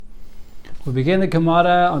We begin the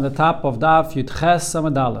Gemara on the top of Daf Yud Ches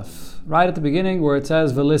Samad Aleph, right at the beginning where it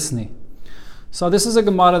says Velisni. So this is a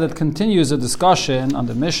Gemara that continues a discussion on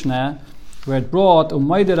the Mishnah where it brought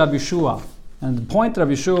Umayde Rabbi Shua. And the point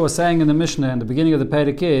Rabbi Shua was saying in the Mishnah in the beginning of the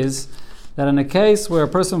Perek is that in a case where a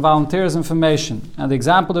person volunteers information, and the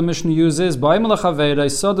example the Mishnah uses,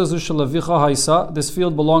 this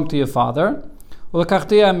field belonged to your father,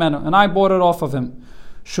 and I bought it off of him.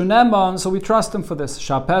 So we trust him for this.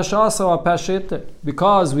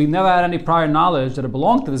 Because we never had any prior knowledge that it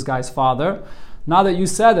belonged to this guy's father. Now that you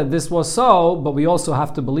said that this was so, but we also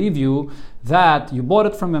have to believe you that you bought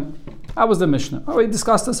it from him. That was the Mishnah. We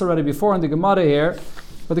discussed this already before in the Gemara here,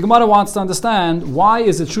 but the Gemara wants to understand why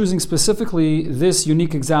is it choosing specifically this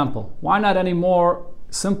unique example? Why not any more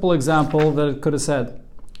simple example that it could have said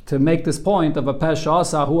to make this point of a pesha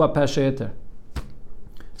asa hu a pesha eter?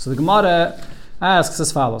 So the Gemara asks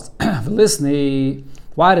as follows: Listen,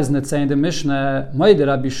 why doesn't it say in the Mishnah, that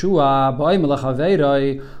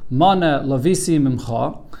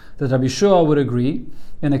Rabbi Shua would agree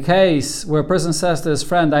in a case where a person says to his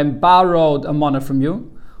friend, I borrowed a money from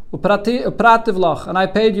you, and I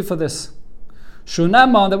paid you for this.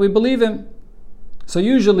 That we believe him. So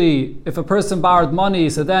usually, if a person borrowed money,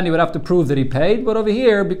 so then he would have to prove that he paid. But over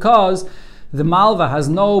here, because the Malva has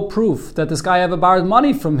no proof that this guy ever borrowed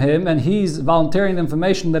money from him, and he's volunteering the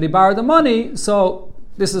information that he borrowed the money, so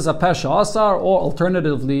this is a pesha asar, or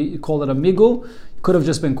alternatively, you call it a migu. He could have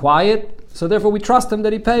just been quiet. So therefore, we trust him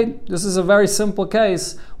that he paid. This is a very simple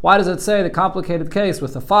case. Why does it say the complicated case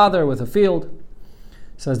with a father, with a field?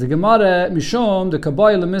 Says the Gemara, Mishum, the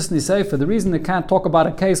Kaboy Lemisni Sefer, the reason they can't talk about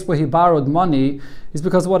a case where he borrowed money is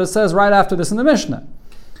because of what it says right after this in the Mishnah.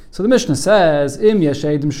 So the Mishnah says, Im yesh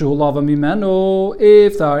eidim shehu lava mimenu,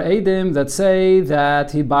 if there are eidim that say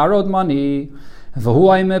that he borrowed money, and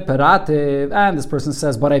this person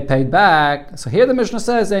says, but I paid back. So here the Mishnah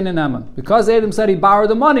says, because eidim said he borrowed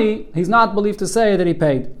the money, he's not believed to say that he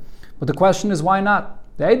paid. But the question is, why not?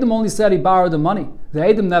 The eidim only said he borrowed the money. The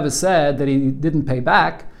eidim never said that he didn't pay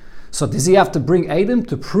back. So does he have to bring eidim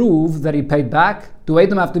to prove that he paid back? Do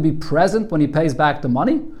eidim have to be present when he pays back the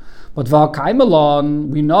money? But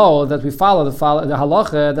we know that we follow the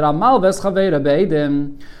halacha that amal ves chavera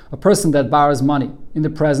be'edim, a person that borrows money in the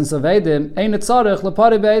presence of edim, ein tzarich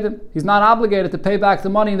lepari be'edim. He's not obligated to pay back the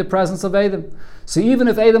money in the presence of edim. So even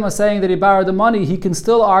if edim is saying that he borrowed the money, he can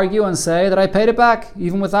still argue and say that I paid it back,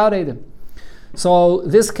 even without edim. So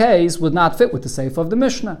this case would not fit with the seif of the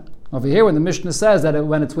Mishnah. Over here, when the Mishnah says that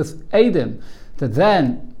when it's with edim, that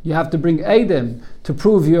then you have to bring edim to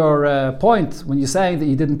prove your point when you're saying that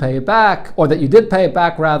you didn't pay it back, or that you did pay it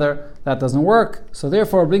back rather, that doesn't work. So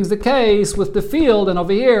therefore it brings the case with the field, and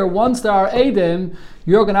over here, once there are edim,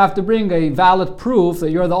 you're going to have to bring a valid proof that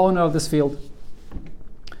you're the owner of this field.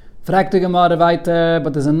 But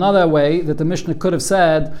there's another way that the Mishnah could have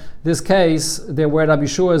said this case there where Rabbi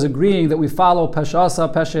Shua is agreeing that we follow Peshasa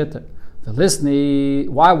Peshet.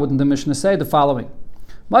 Why wouldn't the Mishnah say the following?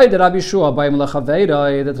 That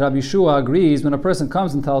Rabbi Shua agrees when a person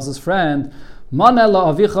comes and tells his friend,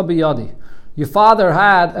 your father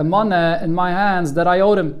had a money in my hands that I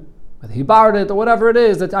owed him. Whether he borrowed it or whatever it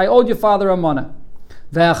is, that I owed your father a money.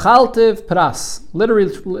 Ve'achaltiv pras,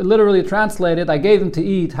 literally translated, I gave him to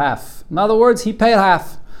eat half. In other words, he paid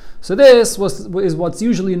half. So this is what's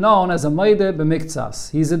usually known as a meide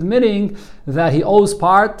b'miktsas. He's admitting that he owes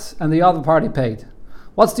part and the other part he paid.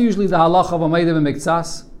 What's usually the halacha of a meide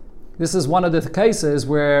b'miktsas? This is one of the cases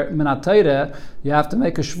where minat Torah, you have to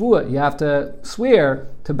make a shvuah, you have to swear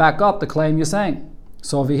to back up the claim you're saying.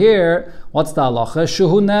 So over here, what's the halacha?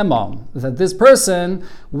 Shuhu nemam, that this person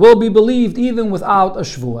will be believed even without a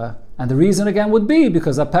shvuah. And the reason again would be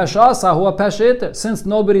because a pesha sahu a pesha iter. Since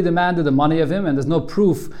nobody demanded the money of him and there's no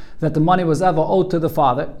proof that the money was ever owed to the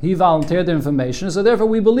father, he volunteered the information, so therefore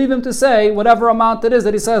we believe him to say whatever amount it is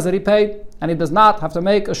that he says that he paid, and he does not have to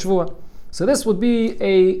make a shvuah. So this would be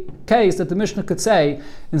a case that the Mishnah could say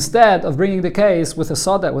instead of bringing the case with a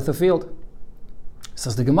soda, with a field.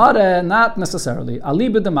 Says the Gemara, not necessarily. Ali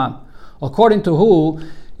b'daman. According to who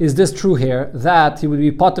is this true here, that he would be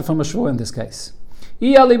potter from a shvuah in this case?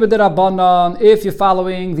 If you're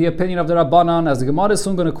following the opinion of the Rabbanan, as the Gemara is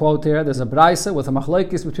soon going to quote here, there's a braisa with a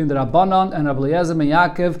machlokes between the Rabbanan and Rabbi Eliezer ben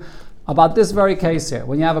Yaakov about this very case here.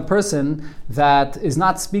 When you have a person that is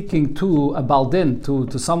not speaking to a baldin,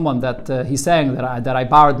 to someone that he's saying that I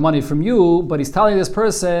borrowed money from you, but he's telling this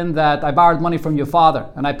person that I borrowed money from your father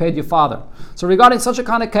and I paid your father. So regarding such a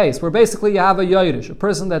kind of case, where basically you have a yoirish, a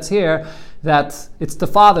person that's here, that it's the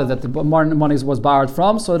father that the money was borrowed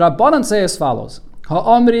from, so the Rabbanan say as follows: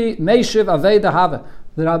 Ha'omri meishiv avei dahava.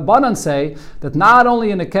 The Rabbanan say that not only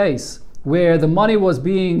in a case where the money was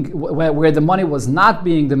not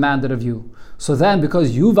being demanded of you. So then,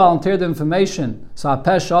 because you volunteered the information, so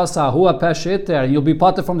and you'll be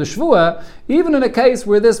parted from the shvuah, even in a case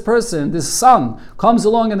where this person, this son, comes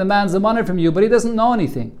along and demands the money from you, but he doesn't know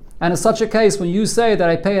anything. And in such a case, when you say that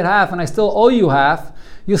I pay it half and I still owe you half,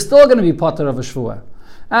 you're still going to be parted of a shvuah.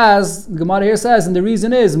 As the Gemara here says, and the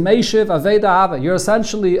reason is, Meishiv Aveda Hava, you're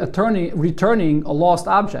essentially returning a lost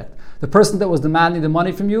object. The person that was demanding the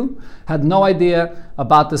money from you had no idea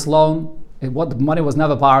about this loan. The money was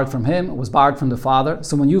never borrowed from him, it was borrowed from the father.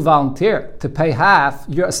 So when you volunteer to pay half,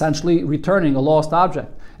 you're essentially returning a lost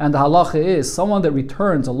object. And the halacha is, someone that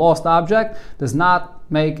returns a lost object does not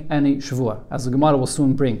make any shavua, as the Gemara will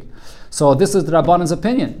soon bring. So this is the Rabbanan's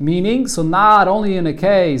opinion, meaning, so not only in a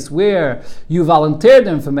case where you volunteered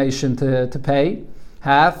the information to pay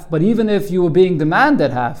half, but even if you were being demanded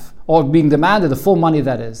half, or being demanded the full money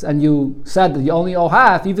that is, and you said that you only owe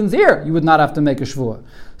half, even there you would not have to make a shvuah.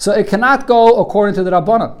 So it cannot go according to the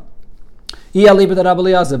Rabbanan.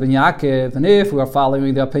 And if we are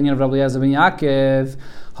following the opinion of Rabbi Eliezer ben Yaakov,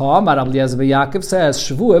 Rabbi Eliezer ben Yaakov says,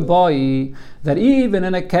 Shvuah boi, that even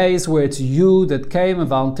in a case where it's you that came and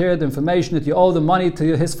volunteered the information that you owe the money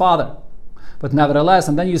to his father, but nevertheless,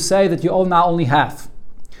 and then you say that you owe now only half.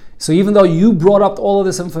 So even though you brought up all of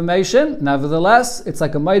this information, nevertheless, it's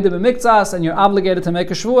like a Maida b'miktzas and you're obligated to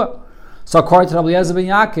make a shvuah. So according to Rabbi Eliezer ben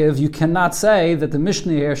Yaakov, you cannot say that the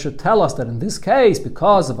Mishnah here should tell us that in this case,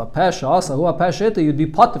 because of a pesha, also who a pesha, you'd be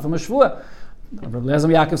potter from a shvuah. Rabbi Eliezer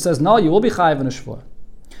ben Yaakov says, no, you will be chayiv in a shvuah.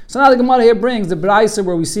 So now the Gemara here brings the Braisa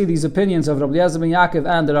where we see these opinions of Rabbi Eliezer ben Yaakov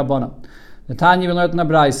and the Rabbanan. The Tanya we learned in the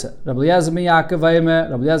Braisa. Rabbi Eliezer ben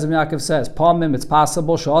Yaakov says, Pamim, it's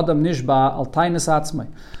possible, Sh'adam nishba al tainas atzmai,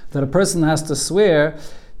 that a person has to swear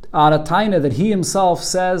on a taina that he himself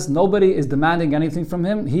says nobody is demanding anything from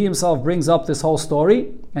him. He himself brings up this whole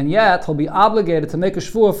story, and yet he'll be obligated to make a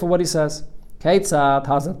shvuah for what he says. Keitzat,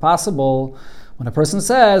 how's it possible? When a person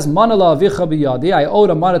says, Manala avicha biyadi, I owed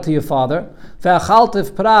a money to your father,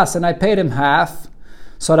 ve'achaltiv pras, and I paid him half.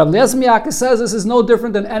 So Rabbi Eliezer ben Yaakov says this is no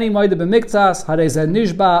different than any Maida b'miktzas, harei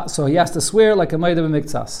nishba, so he has to swear like a Maida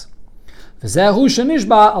b'miktzas. This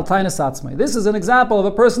is an example of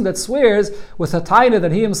a person that swears with a taina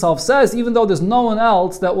that he himself says, even though there's no one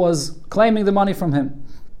else that was claiming the money from him.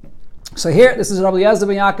 So here, this is Rabbi Eliezer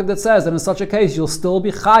ben Yaakov that says that in such a case, you'll still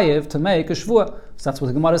be chayiv to make a shvuah. So that's what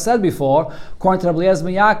the Gemara said before. According to Rabbi Eliezer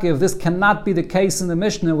ben Yaakov, this cannot be the case in the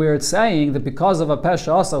Mishnah where it's saying that because of a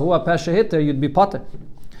pesha asa, who a pesha hitter, you'd be potter.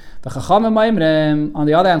 On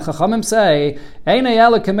the other hand, Chachamim say,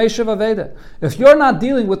 if you're not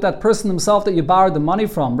dealing with that person himself that you borrowed the money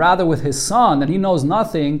from, rather with his son, and he knows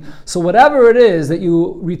nothing, so whatever it is that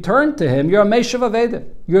you return to him, you're a Meishav Aveda.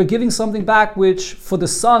 You're giving something back which for the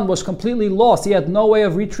son was completely lost. He had no way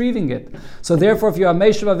of retrieving it. So therefore, if you're a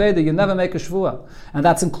Meishav Aveda, you never make a Shvuah. And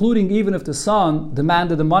that's including even if the son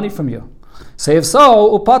demanded the money from you. Say if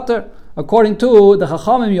so, upater. According to the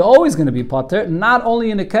Chachamim, you're always going to be potter, not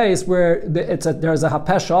only in a case where there's a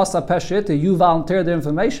hapesh asa peshit, you volunteered the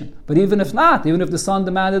information, but even if not, even if the son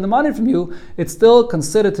demanded the money from you, it's still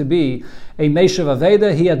considered to be a meishav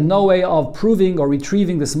aveda. He had no way of proving or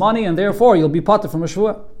retrieving this money, and therefore you'll be potter from a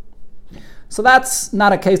shvuah. So that's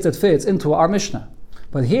not a case that fits into our Mishnah.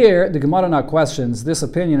 But here, the Gemara now questions this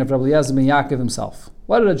opinion of Rabbi Eliezer ben Yaakov himself.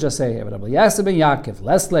 What did it just say here? Rabbi Eliezer ben Yaakov,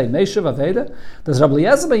 Lesle Meishav Aveda. Does Rabbi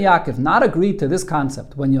Eliezer ben Yaakov not agree to this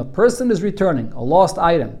concept? When your person is returning a lost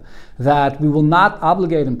item, that we will not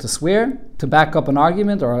obligate him to swear to back up an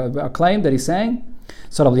argument or a claim that he's saying?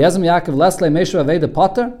 So Rabbi Eliezer ben Yaakov, Lesle Meishav Aveda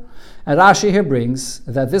Potter. And Rashi here brings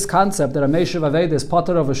that this concept that a Meishav Aveda is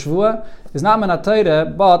potter of a shvuah is not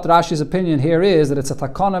menatayre, but Rashi's opinion here is that it's a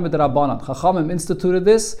takana midrabanan. Chachamim instituted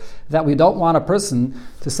this, that we don't want a person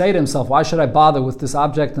to say to himself, why should I bother with this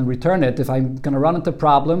object and return it if I'm going to run into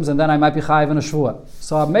problems and then I might be chayiv in a shvuah.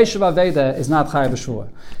 So a Meishav Aveda is not chayiv a shvuah.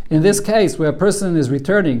 In this case, where a person is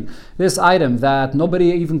returning this item that nobody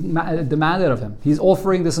even demanded of him, he's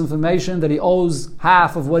offering this information that he owes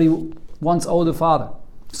half of what he once owed the father.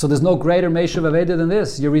 So there's no greater Meishav Aveda than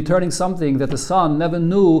this. You're returning something that the son never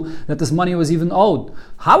knew that this money was even owed.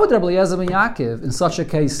 How would Rabbi Eliezer ben Yaakov in such a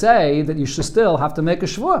case say that you should still have to make a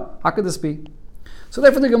shvuah? How could this be? So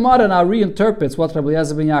therefore the Gemara now reinterprets what Rabbi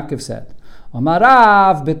Eliezer ben Yaakov said.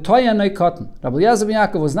 Amarav betoya neikoten. Rabbi Eliezer ben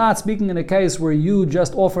Yaakov was not speaking in a case where you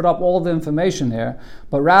just offered up all the information there,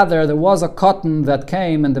 but rather there was a cotton that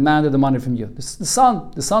came and demanded the money from you. The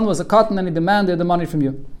son was a cotton and he demanded the money from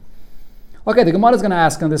you. Okay, the Gemara is going to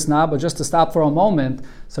ask on this now, but just to stop for a moment,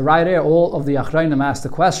 so right here, all of the Achrayim asked the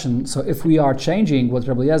question, so if we are changing what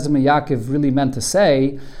Rabbi Eliezer ben Yaakov really meant to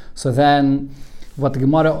say, so then what the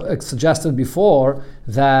Gemara suggested before,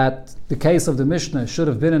 that the case of the Mishnah should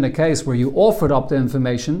have been in a case where you offered up the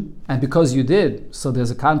information, and because you did, so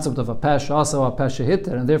there's a concept of a pesh also, a pesh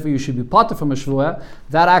hitter, and therefore you should be potter from a shvuah,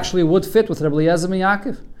 that actually would fit with Rabbi Eliezer ben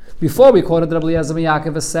Yaakov. Before we quoted Rabbi Eliezer ben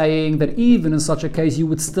Yaakov as saying that even in such a case you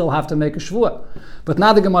would still have to make a shvuah. But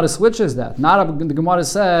now the Gemara switches that. Now the Gemara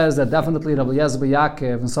says that definitely Rabbi Eliezer ben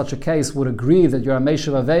Yaakov in such a case would agree that you're a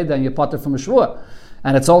meishav aveda and you're potter from a shvuah.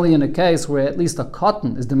 And it's only in a case where at least a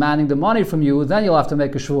cotton is demanding the money from you, then you'll have to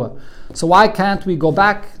make a shvuah. So why can't we go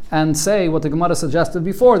back and say what the Gemara suggested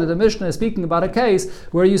before, that the Mishnah is speaking about a case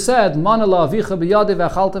where you said, Manala avicha b'yadi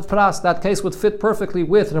v'achaltev pras, that case would fit perfectly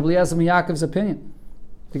with Rabbi Eliezer ben Yaakov's opinion.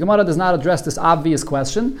 The Gemara does not address this obvious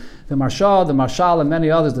question. The Marsha, the Marshal, and many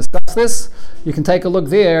others discuss this. You can take a look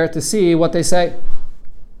there to see what they say.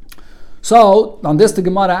 So, on this the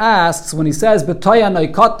Gemara asks, when he says,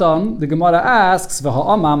 B'toyanoi koton, the Gemara asks,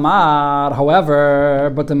 V'ha'omamar,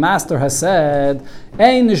 however, but the master has said,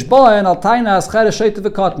 Ein nishboen al tainas cheresh sheite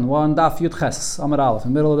v'koton, we're on Daf Yud Ches, Amar Aleph,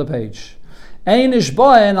 in the middle of the page. Ein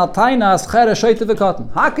nishboen al tainas cheresh sheite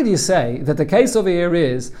v'koton. How could you say that the case over here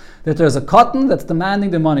is that there's a cotton that's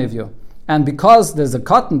demanding the money of you? And because there's a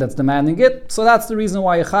cotton that's demanding it, so that's the reason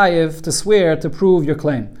why you're chayiv to swear to prove your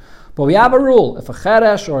claim. But we have a rule: if a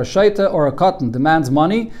cheresh or a shaita or a cotton demands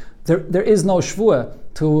money, there is no shvuah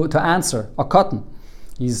to answer a cotton.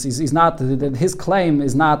 He's not, his claim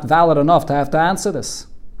is not valid enough to have to answer this.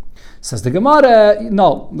 Says the Gemara,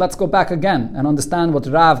 no, let's go back again and understand what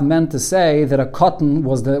Rav meant to say that a cotton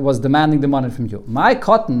was demanding the money from you. My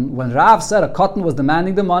cotton, when Rav said a cotton was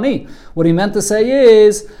demanding the money, what he meant to say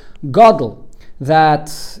is gadol,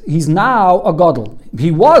 that he's now a gadol. He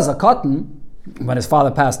was a cotton when his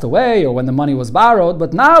father passed away or when the money was borrowed,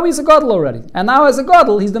 but now he's a gadol already. And now as a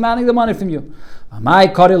gadol, he's demanding the money from you. My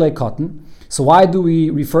korile cotton. So why do we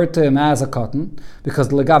refer to him as a cotton? Because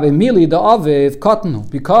legabe mili the aviv cotton.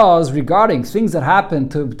 Because regarding things that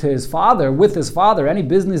happened to his father, with his father, any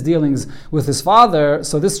business dealings with his father,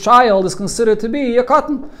 so this child is considered to be a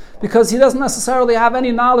cotton because he doesn't necessarily have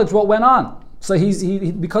any knowledge what went on. So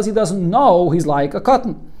because he doesn't know, he's like a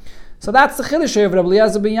cotton. So that's the chiddush of Rabbi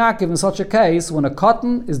Eliezer ben Yaakov in such a case when a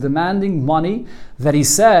cotton is demanding money that he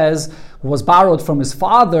says was borrowed from his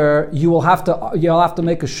father. You'll have to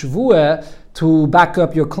make a shvuah to back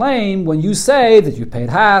up your claim when you say that you paid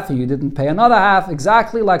half and you didn't pay another half,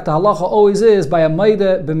 exactly like the halacha always is by a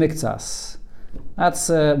maida b'miktsas. That's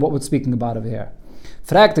what we're speaking about over here.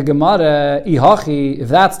 Frag the Gemara, ihachi, if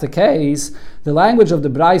that's the case, the language of the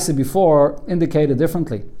Braise before indicated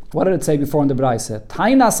differently. What did it say before in the Braise?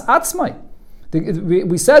 Tainas atzmai.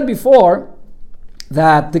 We said before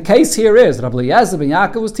that the case here is, Rabbi Eliezer ben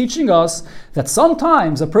Yaakov was teaching us that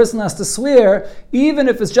sometimes a person has to swear even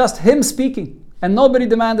if it's just him speaking and nobody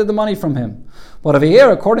demanded the money from him. But over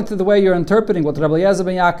here, according to the way you're interpreting what Rabbi Eliezer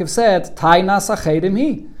ben Yaakov said, Tainas achedim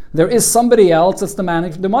hi. There is somebody else that's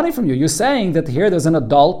demanding the money from you. You're saying that here there's an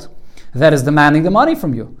adult that is demanding the money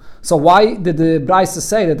from you. So why did the Braise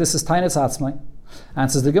say that this is Tainas atzmai?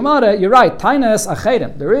 Answers the Gemara, you're right, Tainas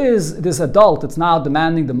achedim. There is this adult that's now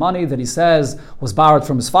demanding the money that he says was borrowed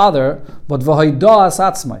from his father, but v'hoidas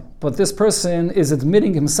atzmai. But this person is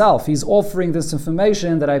admitting himself. He's offering this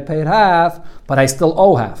information that I paid half, but I still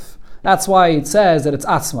owe half. That's why it says that it's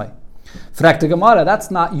atzmai. Frag the Gemara,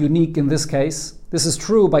 that's not unique in this case. This is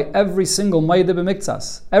true by every single Maida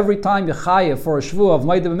b'miktsas. Every time you chayev for a shvuah of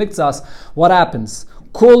Maida b'miktsas, what happens?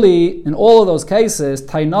 Kuli, in all of those cases,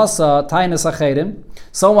 tainas achedim,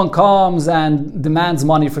 someone comes and demands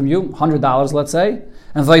money from you, $100, let's say,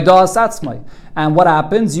 and vaydas atzmai. And what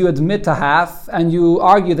happens? You admit to half, and you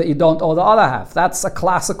argue that you don't owe the other half. That's a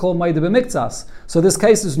classical Maida b'miktsas. So this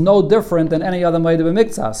case is no different than any other Maida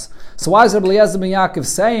b'miktsas. So why is Rabbi Eliezer ben Yaakov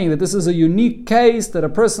saying that this is a unique case, that a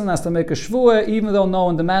person has to make a shvuah even though no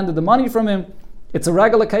one demanded the money from him? It's a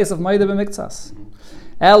regular case of Maida b'miktsas.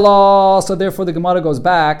 Elo, so therefore the Gemara goes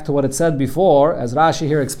back to what it said before, as Rashi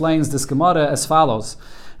here explains this Gemara as follows.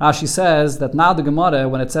 Rashi says that now the Gemara,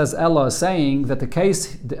 when it says Elo, is saying that the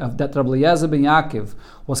case that Rabbi Eliezer ben Yaakov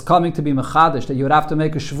was coming to be mechadish, that you would have to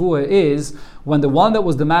make a shvuah, is when the one that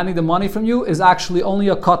was demanding the money from you is actually only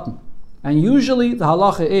a cotton. And usually the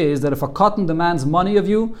halacha is that if a cotton demands money of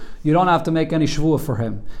you, you don't have to make any shvuah for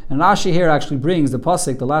him. And Rashi here actually brings the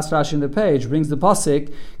pasuk, the last Rashi in the page, brings the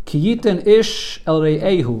pasuk, ki yiten ish el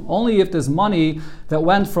re'ehu, only if there's money that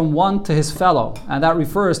went from one to his fellow. And that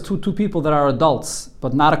refers to two people that are adults,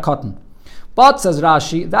 but not a cotton. But, says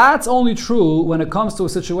Rashi, that's only true when it comes to a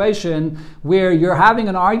situation where you're having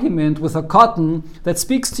an argument with a cotton that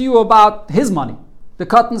speaks to you about his money. The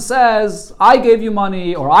cotton says, I gave you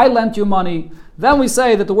money or I lent you money. then we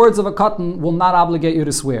say that the words of a katan will not obligate you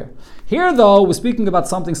to swear. Here, though, we're speaking about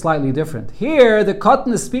something slightly different. Here, the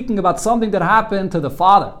katan is speaking about something that happened to the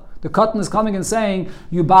father. The katan is coming and saying,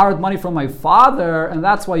 you borrowed money from my father, and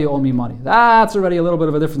that's why you owe me money. That's already a little bit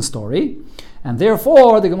of a different story. And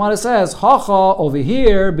therefore, the Gemara says, Hacha over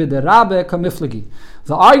here, b'derabe kamiflagi.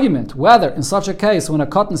 The argument, whether in such a case, when a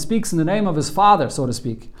katan speaks in the name of his father, so to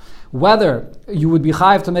speak, whether you would be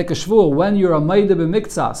chayiv to make a shvur when you're a meide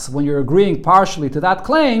b'miktsas, when you're agreeing partially to that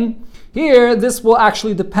claim, here this will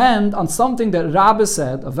actually depend on something that Rabbi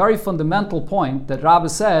said, a very fundamental point that Rabbi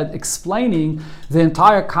said, explaining the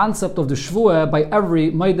entire concept of the shvur by every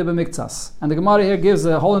meide b'miktsas. And the Gemara here gives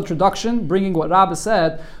a whole introduction, bringing what Rabbi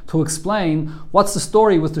said to explain what's the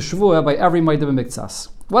story with the shvur by every meide b'miktsas.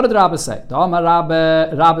 What did Rabbi say? The Amar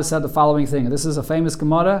Rabbi said the following thing. This is a famous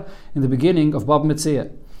Gemara in the beginning of Bab Metzia.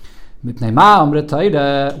 Why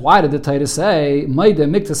did the Torah say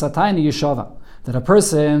that a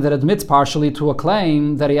person that admits partially to a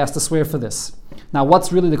claim that he has to swear for this? Now,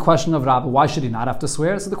 what's really the question of Rabbi? Why should he not have to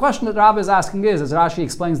swear? So the question that Rabbi is asking is, as Rashi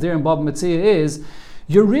explains there in Bab Metzia, is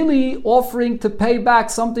you're really offering to pay back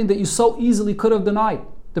something that you so easily could have denied.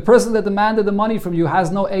 The person that demanded the money from you has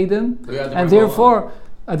no edim,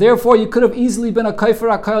 and therefore you could have easily been a kaifer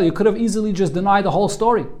akayel. You could have easily just denied the whole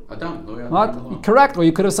story. What? Correct. Or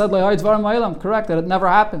you could have said, correct, that it never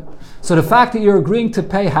happened. So the fact that you're agreeing to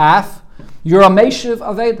pay half, you're a meshiv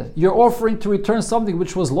aveda. You're offering to return something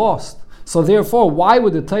which was lost. So therefore, why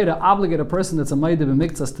would the Torah obligate a person that's a meide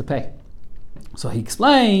b'miktsas to pay? So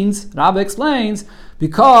Rabbi explains,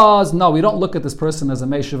 because no, we don't look at this person as a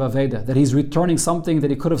meshiv aveda, that he's returning something that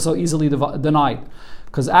he could have so easily denied.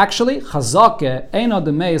 Because actually, chazake eino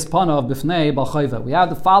demeis panav b'fnei b'chayva. We have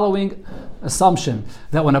the following assumption,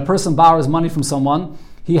 that when a person borrows money from someone,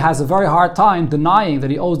 he has a very hard time denying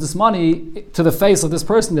that he owes this money to the face of this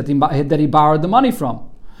person that he borrowed the money from.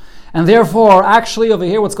 And therefore, actually over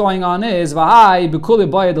here what's going on is, he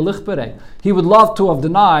would love to have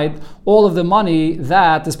denied all of the money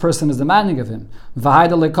that this person is demanding of him.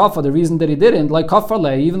 The reason that he didn't,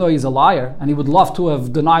 even though he's a liar, and he would love to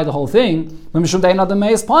have denied the whole thing, a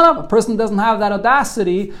person doesn't have that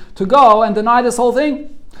audacity to go and deny this whole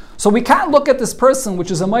thing. So we can't look at this person,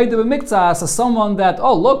 which is a meide b'miktsas, as someone that,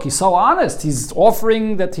 oh look, he's so honest, he's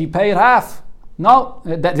offering that he paid half. No,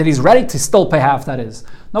 that he's ready to still pay half, that is.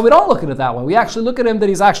 No, we don't look at it that way. We actually look at him that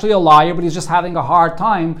he's actually a liar, but he's just having a hard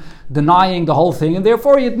time denying the whole thing, and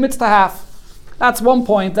therefore he admits to half. That's one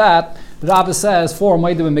point that the Rabbi says for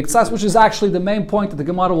meide b'miktsas, which is actually the main point that the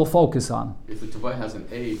Gemara will focus on. If the Tuvah has an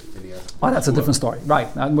aid, then he has to. Oh, that's a different story, right?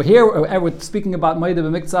 And we're speaking about meide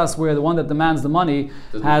b'miktsas, where the one that demands the money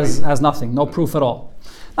has nothing, no proof at all.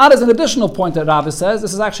 Now, there's an additional point that Rabbi says.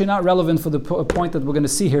 This is actually not relevant for the point that we're going to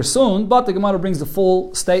see here soon, but the Gemara brings the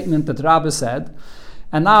full statement that Rabbi said.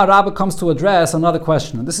 And now Rabbi comes to address another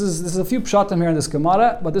question. And this is a few pshatim here in this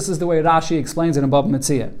Gemara, but this is the way Rashi explains it in Bab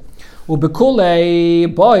Metzia.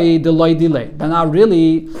 But now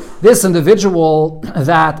really, this individual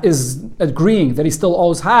that is agreeing that he still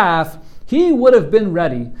owes half, he would have been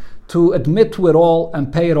ready to admit to it all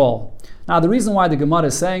and pay it all. Now, the reason why the Gemara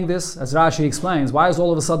is saying this, as Rashi explains, why is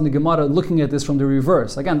all of a sudden the Gemara looking at this from the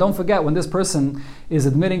reverse? Again, don't forget, when this person is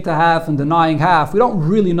admitting to half and denying half, we don't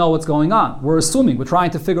really know what's going on. We're assuming, we're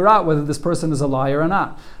trying to figure out whether this person is a liar or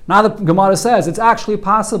not. Now the Gemara says it's actually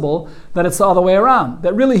possible that it's the other way around,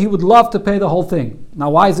 that really he would love to pay the whole thing.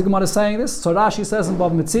 Now, why is the Gemara saying this? So Rashi says in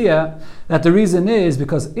Bab Metzia that the reason is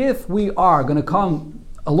because if we are going to come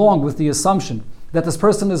along with the assumption that this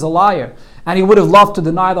person is a liar, and he would have loved to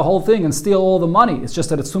deny the whole thing and steal all the money. It's just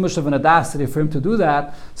that it's too much of an audacity for him to do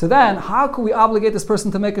that. So then, how can we obligate this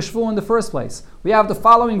person to make a shvur in the first place? We have the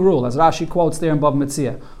following rule, as Rashi quotes there in Bab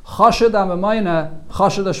Metzia.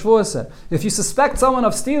 If you suspect someone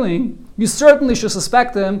of stealing, you certainly should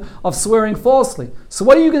suspect him of swearing falsely. So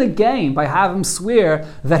what are you going to gain by having him swear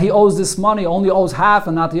that he owes this money, only owes half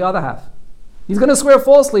and not the other half? He's going to swear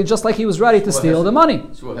falsely, just like he was ready to steal the money.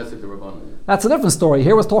 That's a different story.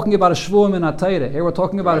 Here we're talking about a shvur min ha-Torah. Here we're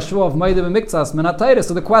talking about a shvur of meide b'miktsas min ha-Torah.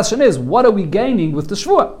 So the question is, what are we gaining with the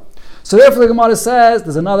shvur? So therefore the Gemara says,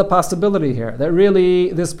 there's another possibility here, that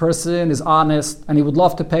really this person is honest and he would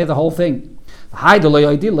love to pay the whole thing.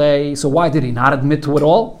 So why did he not admit to it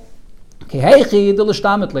all?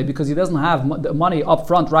 Because he doesn't have money up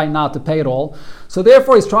front right now to pay it all. So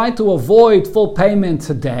therefore he's trying to avoid full payment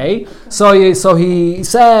today. So he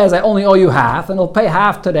says, I only owe you half, and he'll pay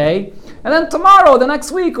half today. And then tomorrow, the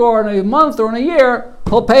next week, or in a month, or in a year,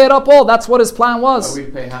 He'll pay it up all. That's what his plan Why was. we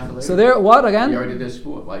pay half a later? So there, what He again? already did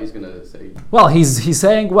shvuah. Why he's going to say? Well, he's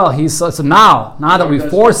saying, well, so now that we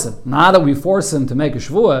force him to make a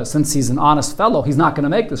shvuah, since he's an honest fellow, he's not going to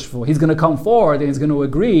make this shvuah. He's going to come forward and he's going to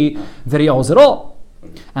agree that he owes it all.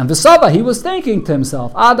 And the Saba, he was thinking to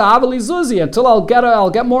himself, Ada avali zuzi, until I'll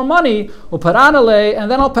get more money, uparanale,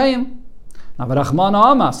 and then I'll pay him. Now,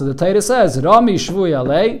 so the Torah says, Rami shvuya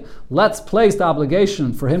alei, let's place the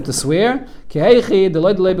obligation for him to swear,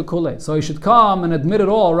 so he should come and admit it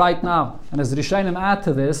all right now. And as the Rishonim add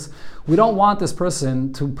to this, we don't want this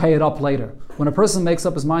person to pay it up later. When a person makes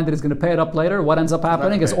up his mind that he's going to pay it up later, what ends up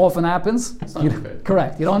happening, as often happens,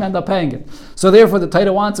 correct, you don't end up paying it. So therefore the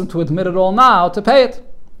Torah wants him to admit it all now to pay it.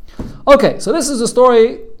 Okay, so this is a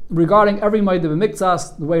story regarding every Moed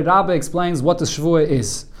B'Miktzas, the way Rabbi explains what the Shvuah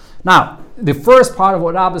is. Now, the first part of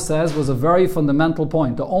what Rabbi says was a very fundamental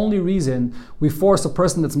point. The only reason we force a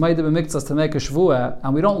person that's Moed B'Miktzas to make a Shvuah,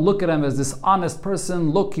 and we don't look at him as this honest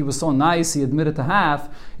person, look, he was so nice, he admitted to half,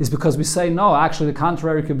 is because we say, no, actually the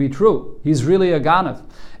contrary could be true. He's really a Ganav.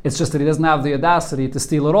 It's just that he doesn't have the audacity to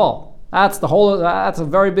steal it all. That's a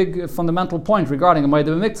very big fundamental point regarding a Moed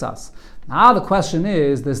B'Miktzas. Now the question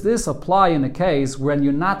is, does this apply in a case when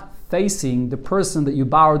you're not facing the person that you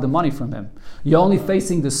borrowed the money from him? You're only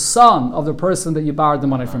facing the son of the person that you borrowed the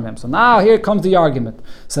money from him. So now here comes the argument.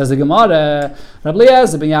 Says the Gemara, Rabbi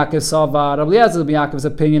Eliezer ben Yaakov's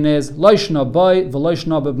opinion is, Loishna boy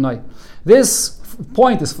v'loishna b'bnoi. This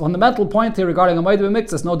point, this fundamental point here regarding a Moed B'Miktzas,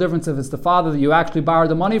 there's no difference if it's the father that you actually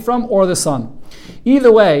borrowed the money from or the son.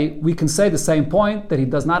 Either way, we can say the same point, that he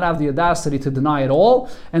does not have the audacity to deny it all,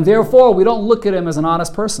 and therefore we don't look at him as an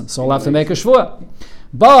honest person. So we'll have to make a shvuah.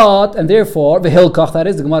 But, and therefore, v'hilkach, that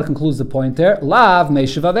is, the Gemara concludes the point there, lav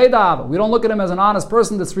meishiv avedav. We don't look at him as an honest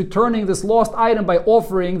person that's returning this lost item by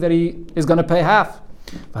offering that he is going to pay half.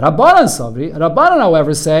 But Rabbanan,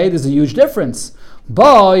 however, say there's a huge difference.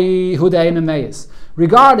 Regarding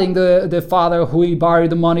the father who he borrowed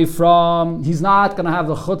the money from, he's not going to have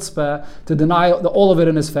the chutzpah to deny all of it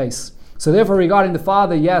in his face. So therefore, regarding the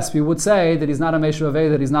father, yes, we would say that he's not a meishuv avei,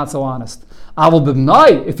 that he's not so honest. Aval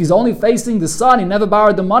b'bnai, if he's only facing the son, he never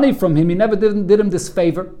borrowed the money from him, he never did him this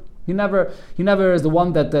favor. He never is the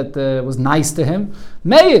one that was nice to him.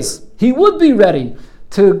 Meis, he would be ready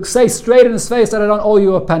to say straight in his face that I don't owe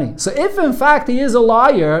you a penny. So if in fact he is a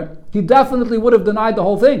liar, he definitely would have denied the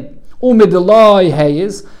whole thing.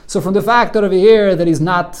 So from the fact that over here that he's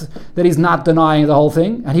not denying the whole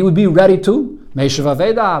thing, and he would be ready to,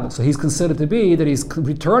 so he's considered to be that he's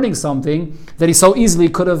returning something that he so easily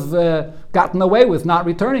could have gotten away with not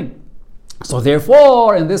returning. So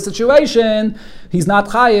therefore, in this situation, he's not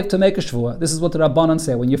chayiv to make a shvuah. This is what the Rabbanan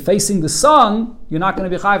say. When you're facing the son, you're not going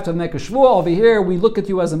to be chayiv to make a shvuah. Over here, we look at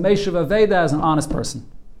you as a meishuv aveda, as an honest person.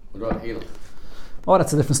 What about Halach? Oh,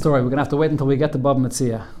 that's a different story. We're going to have to wait until we get to Bab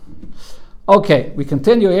Metzia. Okay, we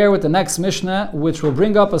continue here with the next Mishnah, which will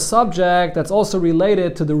bring up a subject that's also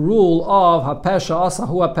related to the rule of hapesha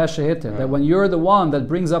asahu hapesha hitir, that when you're the one that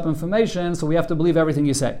brings up information, so we have to believe everything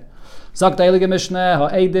you say. Zakt Eilige Mishnah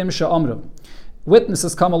ha'edim she'amru.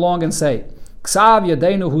 Witnesses come along and say, Ksav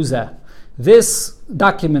yadeinu huzeh. This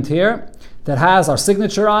document here that has our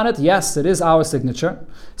signature on it, yes, it is our signature.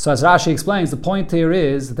 So as Rashi explains, the point here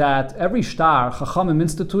is that every shtar, Chachamim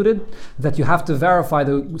instituted, that you have to verify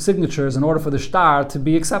the signatures in order for the shtar to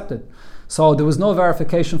be accepted. So there was no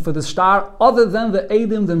verification for the shtar other than the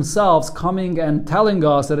Eidim themselves coming and telling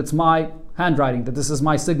us that it's my handwriting, that this is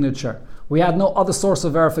my signature. We had no other source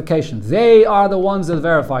of verification. They are the ones that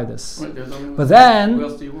verify this. Wait, but then, who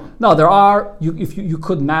else do you want? No, there are. If you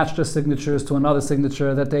could match the signatures to another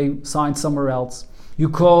signature that they signed somewhere else. You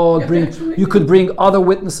could bring other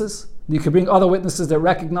witnesses. You could bring other witnesses that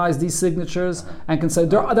recognize these signatures and can say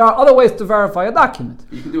there are other ways to verify a document.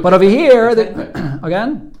 But over here,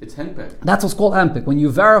 again, it's henpek. That's what's called henpek. When you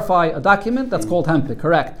verify a document, that's called henpek,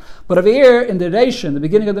 correct. But over here, in the Reishon, the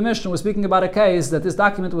beginning of the Mishnah, we're speaking about a case that this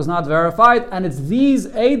document was not verified, and it's these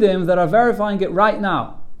Eidim that are verifying it right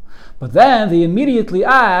now. But then they immediately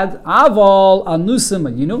add, Aval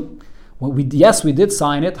anusim, yes, we did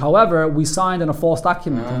sign it. However, we signed in a false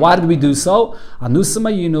document. Why did we do so?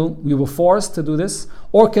 Anusim, we were forced to do this.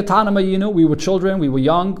 Or ketanam, we were children, we were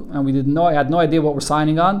young, and we had no idea what we're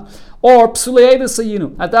signing on. Or psuleidus,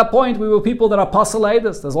 at that point, we were people that are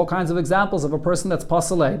pasaleidus. There's all kinds of examples of a person that's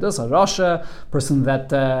pasaleidus, a rasha, person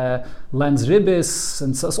that lends ribis,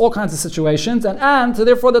 and so all kinds of situations. And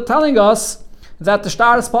therefore they're telling us that the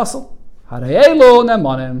shtar is pasal. So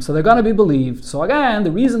they're going to be believed. So again,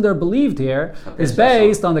 the reason they're believed here is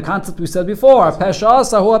based on the concept we said before. If they're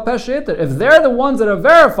the ones that are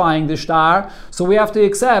verifying the shtar, so we have to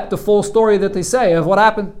accept the full story that they say of what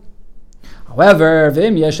happened. However, if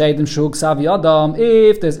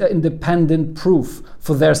there's independent proof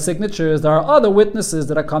for their signatures, there are other witnesses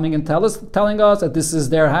that are coming and telling us that this is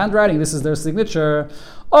their handwriting, this is their signature.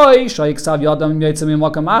 Or one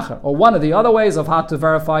of the other ways of how to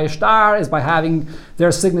verify a shtar is by having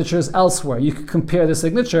their signatures elsewhere. You can compare the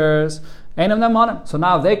signatures. So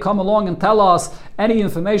now they come along and tell us any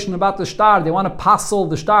information about the shtar. They want to passel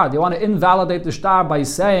the shtar. They want to invalidate the shtar by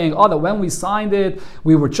saying, that when we signed it,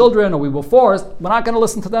 we were children or we were forced. We're not going to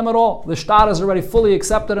listen to them at all. The shtar is already fully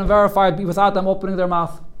accepted and verified without them opening their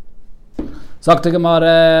mouth. So Rami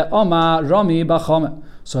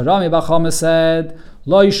Bachame said,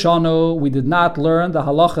 Lo Yishanu, we did not learn the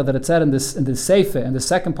halacha that it said in the Sefer, in the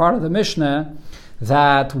second part of the Mishnah,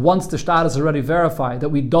 that once the shtar is already verified, that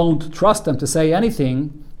we don't trust them to say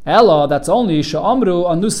anything. Ella, that's only she'amru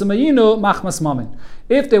anusamayinu machmas mamin.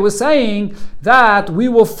 If they were saying that we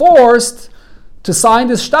were forced to sign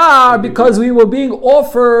this shtar because we were being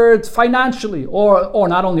offered financially, or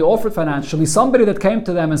not only offered financially, somebody that came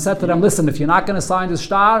to them and said to them, listen, if you're not going to sign this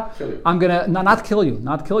shtar, I'm going to not kill you.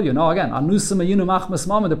 No, again, anusamayinu machmas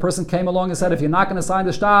mamin. The person came along and said, if you're not going to sign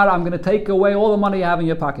the shtar, I'm going to take away all the money you have in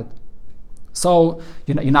your pocket. So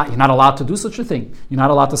you're not allowed to do such a thing. You're not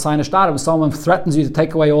allowed to sign a shtar. If someone threatens you to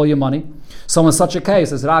take away all your money. So in such a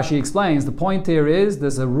case, as Rashi explains, the point here is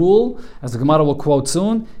there's a rule, as the Gemara will quote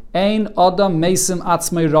soon, Ein Adam Mesim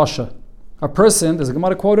Atzmei Rasha. A person, there's a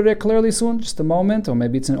Gemara quoted here clearly soon, just a moment, or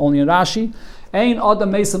maybe it's only in Rashi. Ein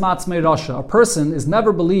Adam Mesim Atzmei Rasha. A person is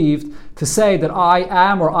never believed to say that I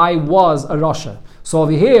am or I was a Rasha. So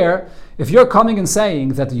over here, if you're coming and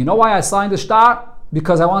saying that, you know why I signed the shtar?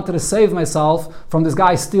 Because I wanted to save myself from this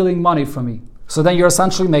guy stealing money from me. So then you're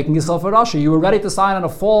essentially making yourself a Rasha. You were ready to sign on a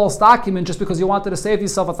false document just because you wanted to save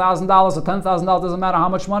yourself $1,000 or $10,000, doesn't matter how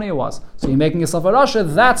much money it was. So you're making yourself a Rasha,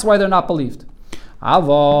 that's why they're not believed.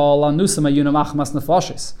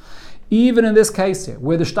 Even in this case here,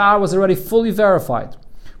 where the shtar was already fully verified,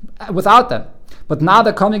 without them, but now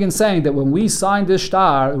they're coming and saying that when we signed this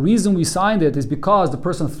shtar, the reason we signed it is because the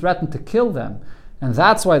person threatened to kill them. And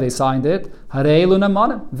that's why they signed it.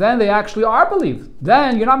 Then they actually are believed.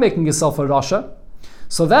 Then you're not making yourself a Rasha.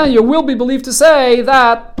 So then you will be believed to say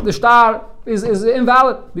that the shtar is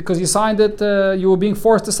invalid because you signed it, you were being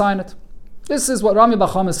forced to sign it. This is what Rami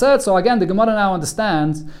Bachame said. So again, the Gemara now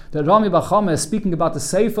understands that Rami Bachame is speaking about the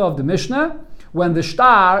Sefer of the Mishnah when the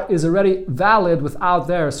shtar is already valid without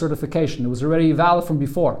their certification. It was already valid from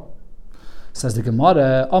before. Says the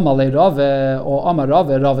Gemara, Amalei Rave, or Amar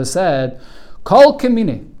Rave said, Kol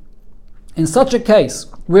Kemini. In such a case,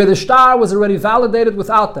 where the shtar was already validated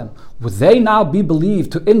without them, would they now be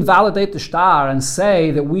believed to invalidate the shtar and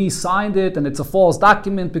say that we signed it and it's a false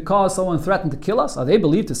document because someone threatened to kill us? Are they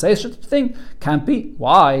believed to say such a thing? Can't be.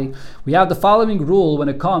 Why? We have the following rule when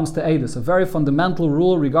it comes to Eidus, a very fundamental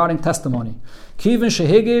rule regarding testimony. Kivin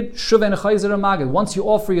shehigid shuven chayzer magid. Once you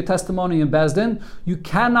offer your testimony in Bezdin, you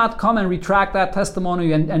cannot come and retract that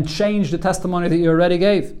testimony and change the testimony that you already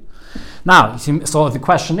gave. Now, so the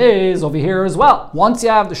question is over here as well. Once you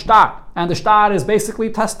have the shtar, and the shtar is basically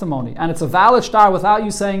testimony, and it's a valid shtar without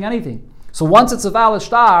you saying anything. So once it's a valid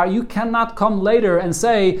shtar, you cannot come later and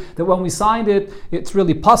say that when we signed it, it's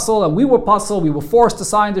really puzzle, and we were puzzled, we were forced to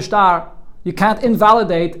sign the shtar. You can't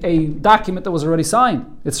invalidate a document that was already signed.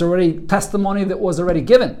 It's already testimony that was already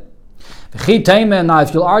given. Now,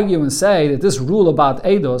 if you'll argue and say that this rule about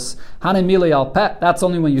Eidos, that's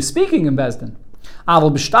only when you're speaking in Bezdin.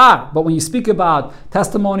 But when you speak about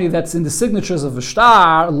testimony that's in the signatures of a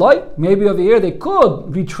shtar, maybe over here they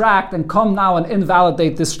could retract and come now and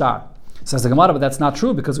invalidate this shtar. Says the Gemara, but that's not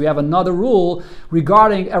true because we have another rule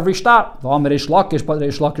regarding every shtar. But Reish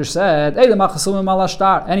Lakish said,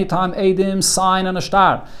 anytime Eidim sign on a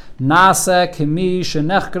shtar,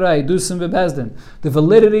 the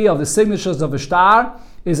validity of the signatures of a shtar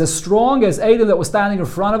is as strong as Eidim that was standing in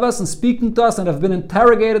front of us and speaking to us and have been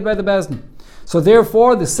interrogated by the Bezdin. So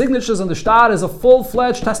therefore, the signatures on the shtar is a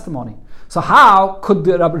full-fledged testimony. So how could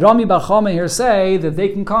the Rami Bachame here say that they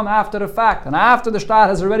can come after the fact, and after the shtar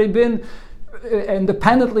has already been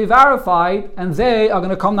independently verified, and they are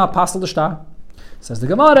going to come now past the shtar? Says the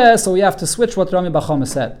Gemara, so we have to switch what Rami Bachame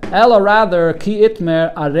said. Ella rather, ki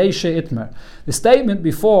itmer, a reisha itmer. The statement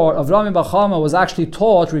before of Rami Bachame was actually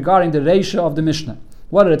taught regarding the reisha of the Mishnah.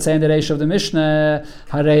 What did it say in the Reish of the Mishnah?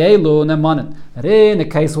 Hareyelu nemanin. That in the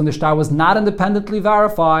case when the shtar was not independently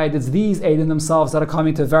verified, it's these Eidim themselves that are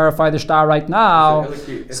coming to verify the shtar right now. If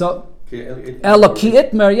Elaki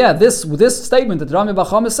Itmer, yeah, this statement that Rami Bar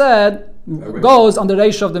Chama said goes on the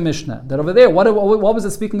Reisha of the Mishnah. That over there, what was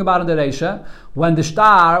it speaking about in the Reisha? When the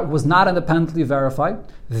shtar was not independently verified,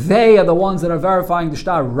 they are the ones that are verifying the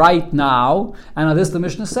shtar right now. And on this, the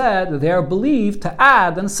Mishnah said that they are believed to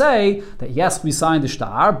add and say that yes, we signed the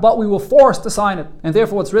shtar, but we were forced to sign it, and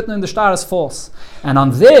therefore what's written in the shtar is false. And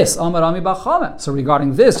on this, Amar Rami Bar Chama. So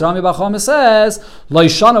regarding this, Rami Bar Chama says, Lo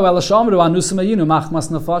yishanu ela shamru anusim ayinu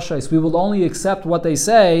machmas nefashos. We will only accept what they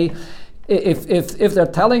say if they're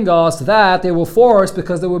telling us that they were forced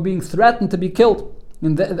because they were being threatened to be killed.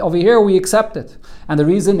 Over here we accept it. And the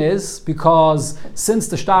reason is because since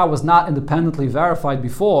the shtar was not independently verified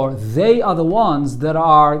before, they are the ones that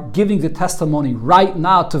are giving the testimony right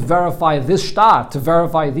now to verify this shtar, to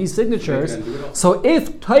verify these signatures. So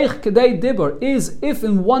if Teich Kedei Dibur is if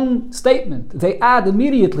in one statement they add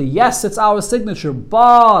immediately, yes, it's our signature,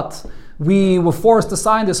 but we were forced to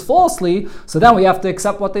sign this falsely, so then we have to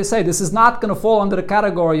accept what they say. This is not going to fall under the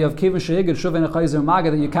category of Kivin Shehigid, Shuvin Echayzer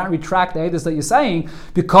Maga, that you can't retract the edus that you're saying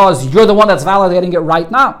because you're the one that's validating it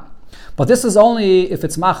right now. But this is only if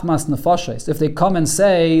it's Machmas Nefashos, if they come and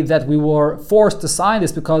say that we were forced to sign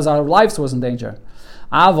this because our lives was in danger.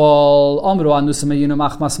 Avol Omru Anusameyinu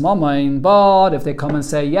Machmas Mamain, but if they come and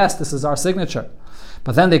say, yes, this is our signature,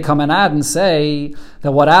 but then they come and add and say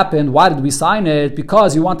that what happened, why did we sign it?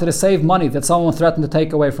 Because you wanted to save money that someone threatened to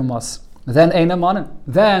take away from us. Then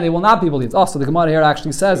then they will not be believed. Also, the Gemara here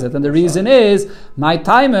actually says it. And the reason is, my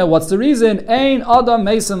timer, what's the reason? Ein Adam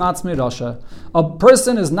Meisem Atzmi Rasha. A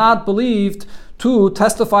person is not believed to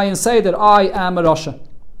testify and say that I am a Rasha.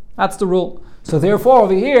 That's the rule. So therefore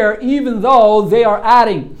over here, even though they are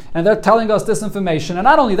adding and they're telling us this information, and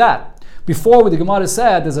not only that, before what the Gemara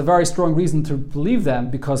said, there's a very strong reason to believe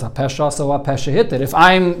them because HaPesha so HaPesha hit it. If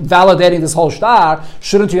I'm validating this whole shtar,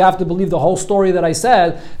 shouldn't you have to believe the whole story that I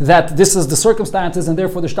said, that this is the circumstances and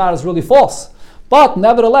therefore the shtar is really false? But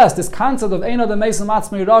nevertheless, this concept of Eino the Meisem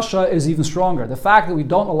Atzmi Rasha is even stronger. The fact that we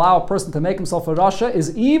don't allow a person to make himself a Rasha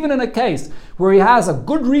is even in a case where he has a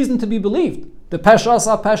good reason to be believed. The Pesha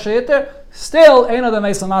Asa Pesha Yitter, still Eino the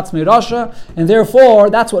Meisem Atzmi Rasha, and therefore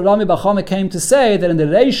that's what Rami Bar Chama came to say, that in the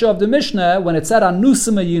Reisha of the Mishnah, when it said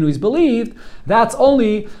Anusim Ayinu is believed, that's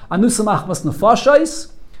only Anusim Achmas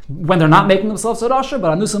Nefashos, when they're not making themselves a Rasha,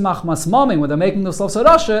 but Anusim Achmas Mamim, when they're making themselves a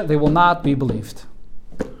Rasha, they will not be believed.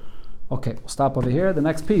 Okay, we'll stop over here. The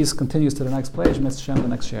next piece continues to the next page, Mr. Shem, the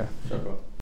next share.